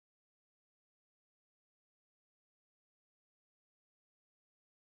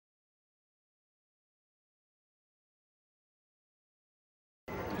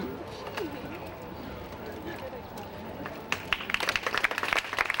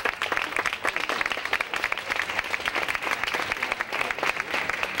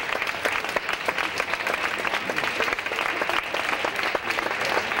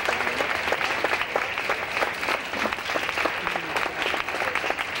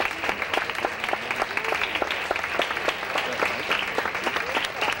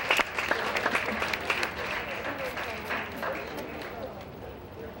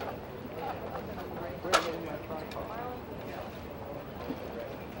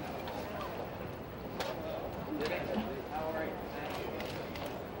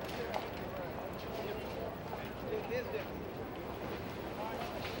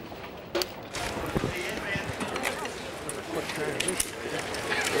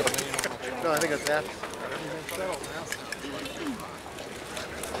No, I think it's after. Everything's settled now.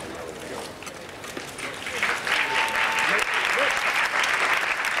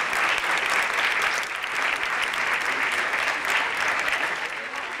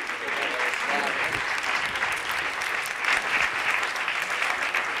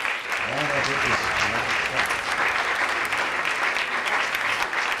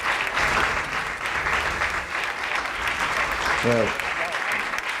 Well,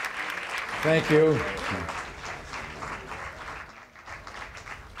 thank you.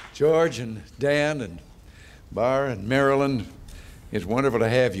 George and Dan and Bar and Marilyn, it's wonderful to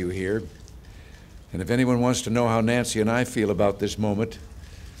have you here. And if anyone wants to know how Nancy and I feel about this moment,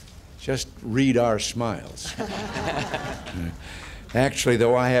 just read our smiles. Actually,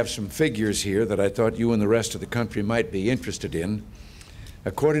 though, I have some figures here that I thought you and the rest of the country might be interested in.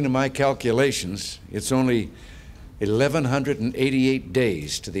 According to my calculations, it's only 1,188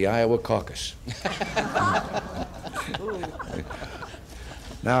 days to the Iowa caucus.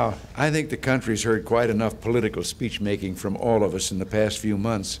 Now, I think the country's heard quite enough political speech-making from all of us in the past few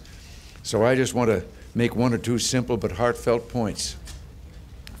months, so I just want to make one or two simple but heartfelt points.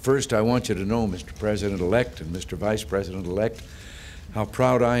 First, I want you to know, Mr. President-elect and Mr. Vice President-elect, how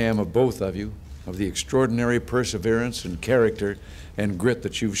proud I am of both of you, of the extraordinary perseverance and character and grit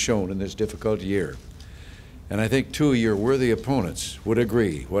that you've shown in this difficult year. And I think, too, your worthy opponents would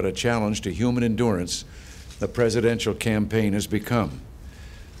agree what a challenge to human endurance the presidential campaign has become.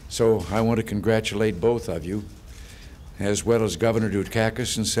 So I want to congratulate both of you, as well as Governor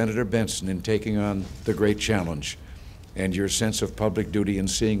Dukakis and Senator Benson, in taking on the great challenge and your sense of public duty in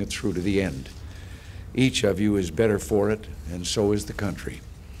seeing it through to the end. Each of you is better for it, and so is the country.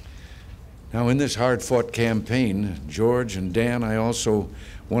 Now, in this hard-fought campaign, George and Dan, I also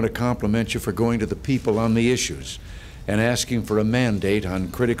want to compliment you for going to the people on the issues and asking for a mandate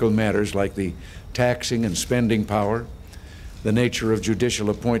on critical matters like the taxing and spending power, the nature of judicial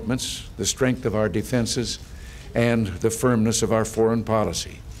appointments, the strength of our defenses, and the firmness of our foreign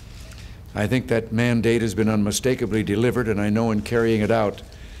policy. I think that mandate has been unmistakably delivered, and I know in carrying it out,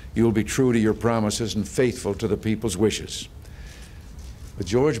 you'll be true to your promises and faithful to the people's wishes. With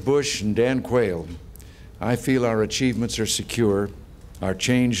George Bush and Dan Quayle, I feel our achievements are secure, our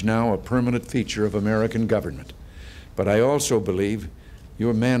change now a permanent feature of American government. But I also believe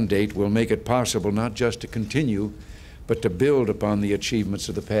your mandate will make it possible not just to continue, but to build upon the achievements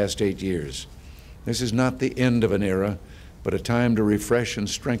of the past 8 years. This is not the end of an era, but a time to refresh and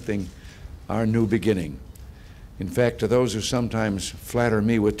strengthen our new beginning. In fact, to those who sometimes flatter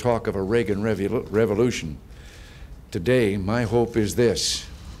me with talk of a Reagan revolution, today my hope is this: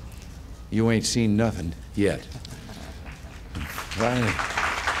 you ain't seen nothing yet.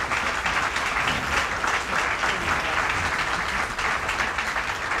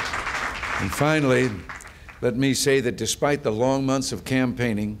 And finally, let me say that despite the long months of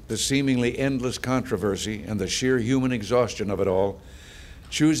campaigning, the seemingly endless controversy, and the sheer human exhaustion of it all,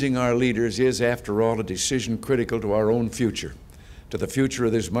 choosing our leaders is, after all, a decision critical to our own future, to the future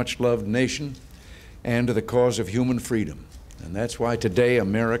of this much-loved nation, and to the cause of human freedom. And that's why today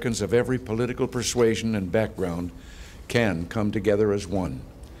Americans of every political persuasion and background can come together as one.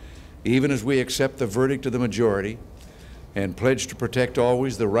 Even as we accept the verdict of the majority and pledge to protect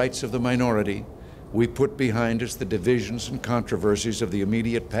always the rights of the minority, we put behind us the divisions and controversies of the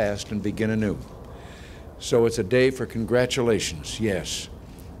immediate past and begin anew. So it's a day for congratulations, yes,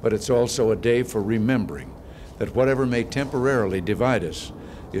 but it's also a day for remembering that whatever may temporarily divide us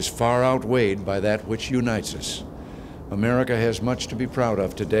is far outweighed by that which unites us. America has much to be proud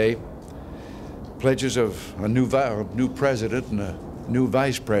of today. Pledges of a new president and a new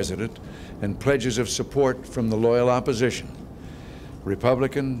vice president, and pledges of support from the loyal opposition,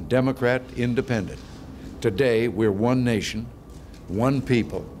 Republican, Democrat, Independent. Today, we're one nation, one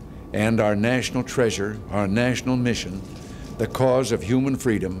people, and our national treasure, our national mission, the cause of human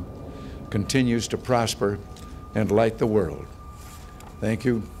freedom, continues to prosper and light the world. Thank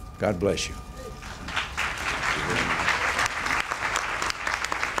you. God bless you.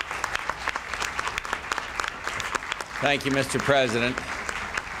 Thank you, Mr. President.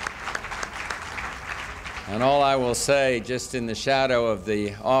 And all I will say, just in the shadow of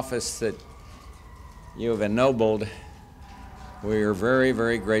the office that you have ennobled, we are very,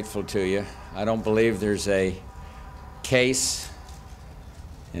 very grateful to you. I don't believe there's a case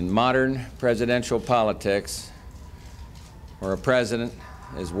in modern presidential politics where a president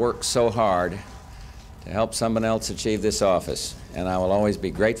has worked so hard to help someone else achieve this office. And I will always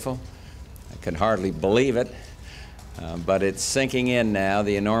be grateful. I can hardly believe it. But it's sinking in now,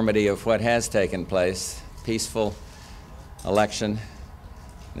 the enormity of what has taken place. Peaceful election,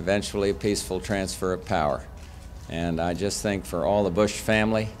 and eventually a peaceful transfer of power. And I just think for all the Bush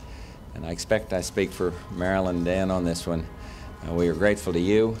family, and I expect I speak for Marilyn and Dan on this one, we are grateful to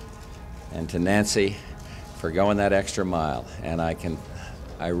you and to Nancy for going that extra mile. And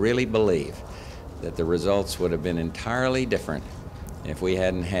I really believe that the results would have been entirely different if we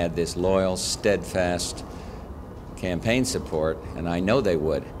hadn't had this loyal, steadfast campaign support, and I know they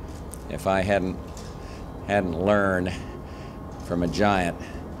would if I hadn't learned from a giant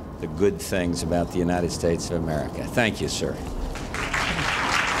the good things about the United States of America. Thank you, sir.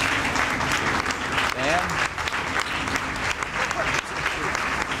 Dan?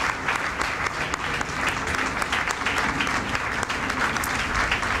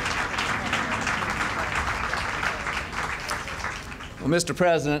 Well, Mr.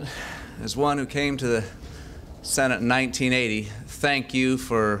 President, as one who came to the Senate in 1980, thank you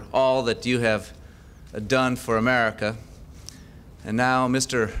for all that you have done for America. And now,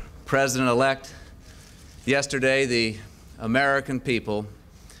 Mr. President-elect, yesterday the American people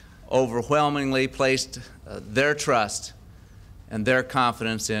overwhelmingly placed their trust and their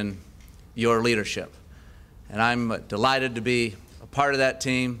confidence in your leadership. And I'm delighted to be a part of that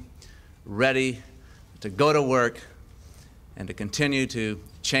team, ready to go to work and to continue to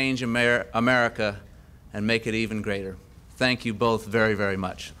change America and make it even greater. Thank you both very, very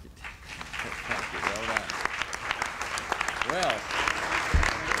much. Thank you. Well done. Well,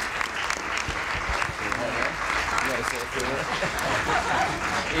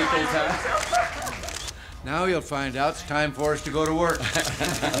 equal time. Now you'll find out it's time for us to go to work.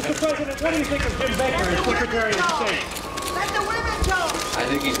 Mr. President, what do you think of Jim Baker as Secretary of State? Let the women talk. I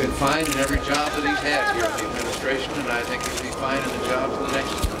think he's been fine in every job that he's had here in the administration, and I think he'll be fine in the jobs of the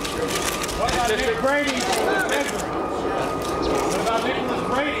next administration. What about Nick Brady as Treasurer? What about Nicholas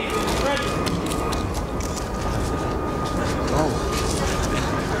Brady as Treasurer?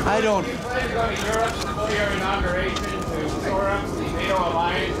 I don't. You plan to go to Europe before your inauguration to shore up the NATO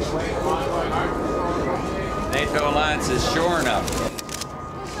alliance away from ongoing arms control negotiations? NATO alliance is shoring up.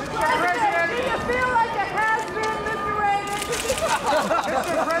 Mr. President, do you feel like a has-been, Mr. Reagan?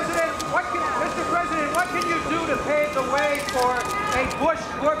 Mr. President, what can you do to pave the way for a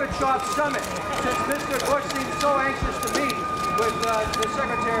Bush-Gorbachev summit, since Mr. Bush seems so anxious to meet with the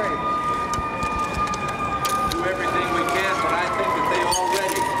Secretary? Do everything we can, but I think